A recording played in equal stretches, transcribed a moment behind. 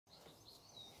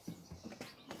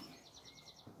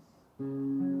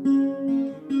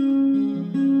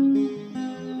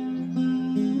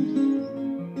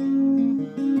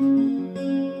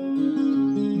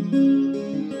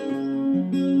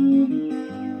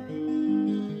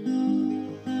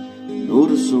Oh,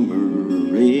 the summer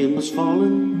rain was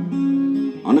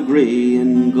falling on a grey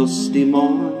and gusty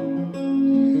morn,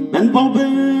 and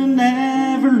Bobbin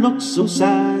never looked so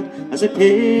sad as I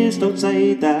paced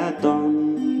outside that dawn.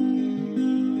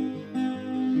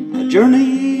 A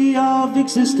journey of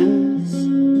existence,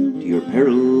 to your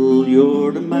peril,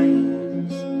 your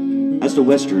demise, as the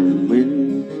western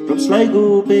wind from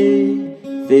Sligo Bay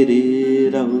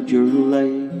faded out your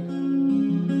life.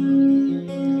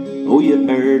 Oh, you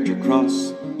bared your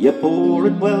cross, you bore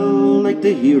it well like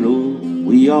the hero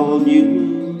we all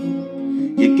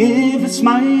knew. You gave a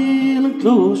smile and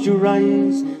closed your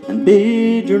eyes and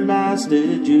bid your last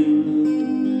adieu.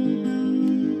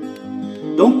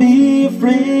 Don't be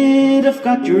afraid, I've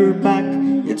got your back,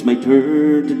 it's my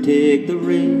turn to take the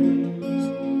reins.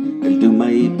 I'll do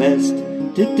my best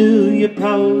to do you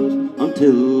proud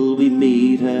until we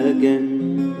meet again.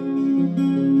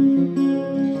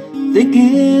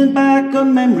 Thinking back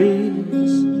on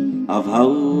memories of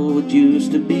how it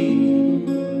used to be,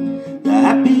 the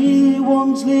happy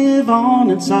ones live on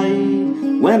inside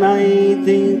when I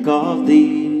think of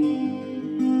thee.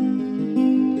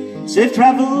 Safe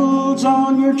travels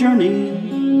on your journey,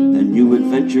 a new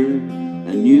adventure,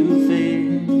 a new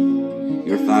fate.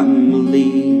 Your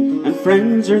family and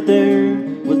friends are there,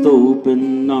 with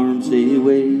open arms they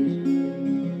wait.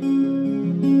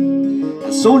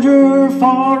 A soldier for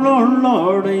our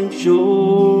Lord, I'm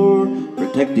sure,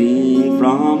 protecting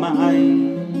from a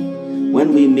height.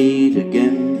 When we meet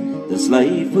again, this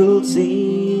life will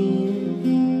seem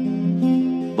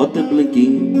but the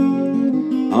blinking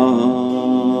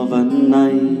of an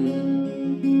eye.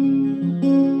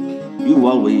 You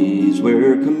always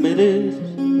were committed,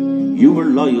 you were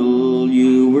loyal,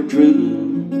 you were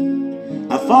true.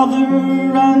 A father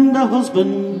and a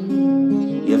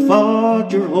husband, you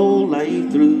fought your whole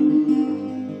life through.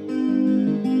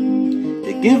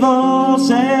 To give us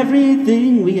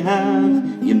everything we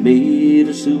have, you made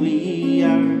us who we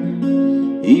are.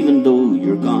 Even though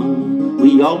you're gone,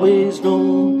 we always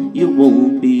know you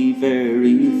won't be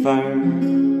very far.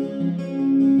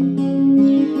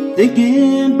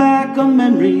 Thinking back on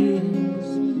memories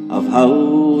of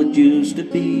how it used to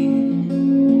be,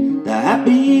 the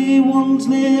happy ones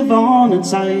live on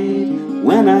inside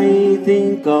when I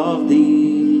think of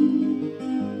thee.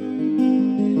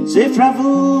 Safe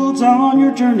travels on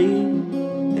your journey,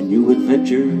 a new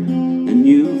adventure, a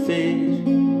new fate.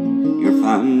 Your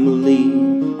family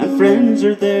and friends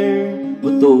are there,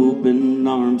 with open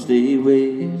arms they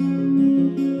wait.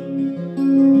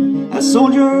 A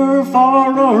soldier for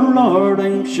our Lord,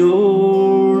 I'm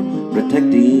sure,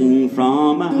 protecting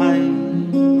from a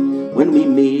height. When we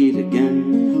meet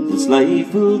again, this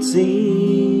life will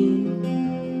seem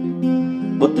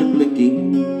but the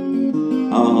blinking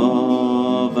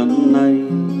of an eye.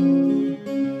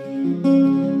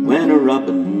 When a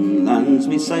robin lands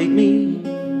beside me,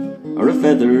 or a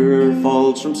feather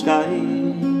falls from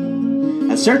sky,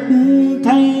 a certain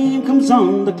time comes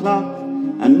on the clock,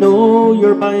 I know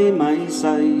you're by my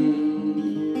side.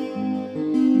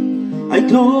 I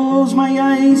close my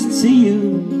eyes and see you,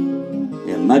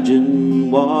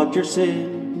 imagine what you're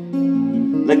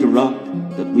saying. Like the rock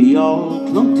that we all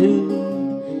clung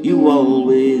to, you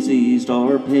always eased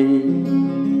our pain.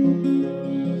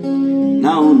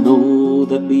 Now know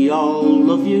that we all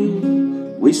love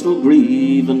you, we still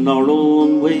grieve in our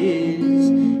own ways.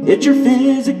 It's your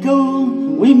physical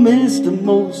we miss the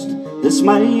most, the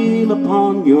smile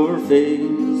upon your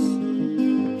face.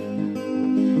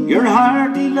 Your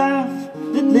hearty laugh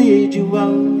that laid you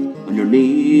out on your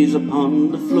knees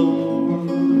upon the floor.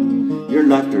 Your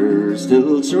laughter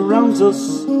still surrounds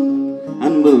us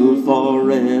and will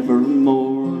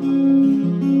forevermore.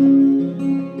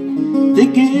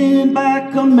 Thinking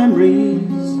back on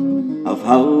memories of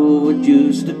how it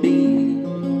used to be,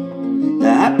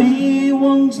 the happy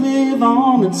ones live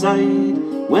on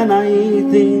inside when I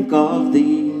think of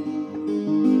thee.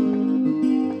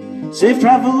 Safe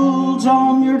travels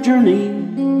on your journey,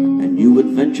 a new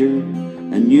adventure,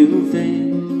 a new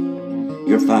fate.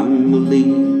 Your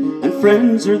family and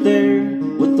friends are there,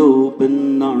 with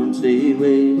open arms they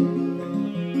wait.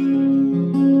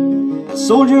 A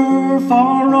soldier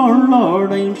for our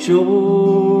Lord, I'm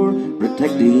sure,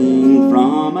 protecting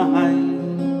from a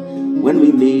height. When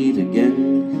we meet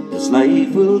again, this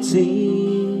life will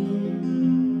seem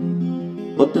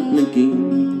but the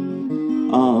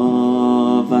blinking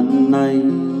of an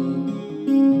eye.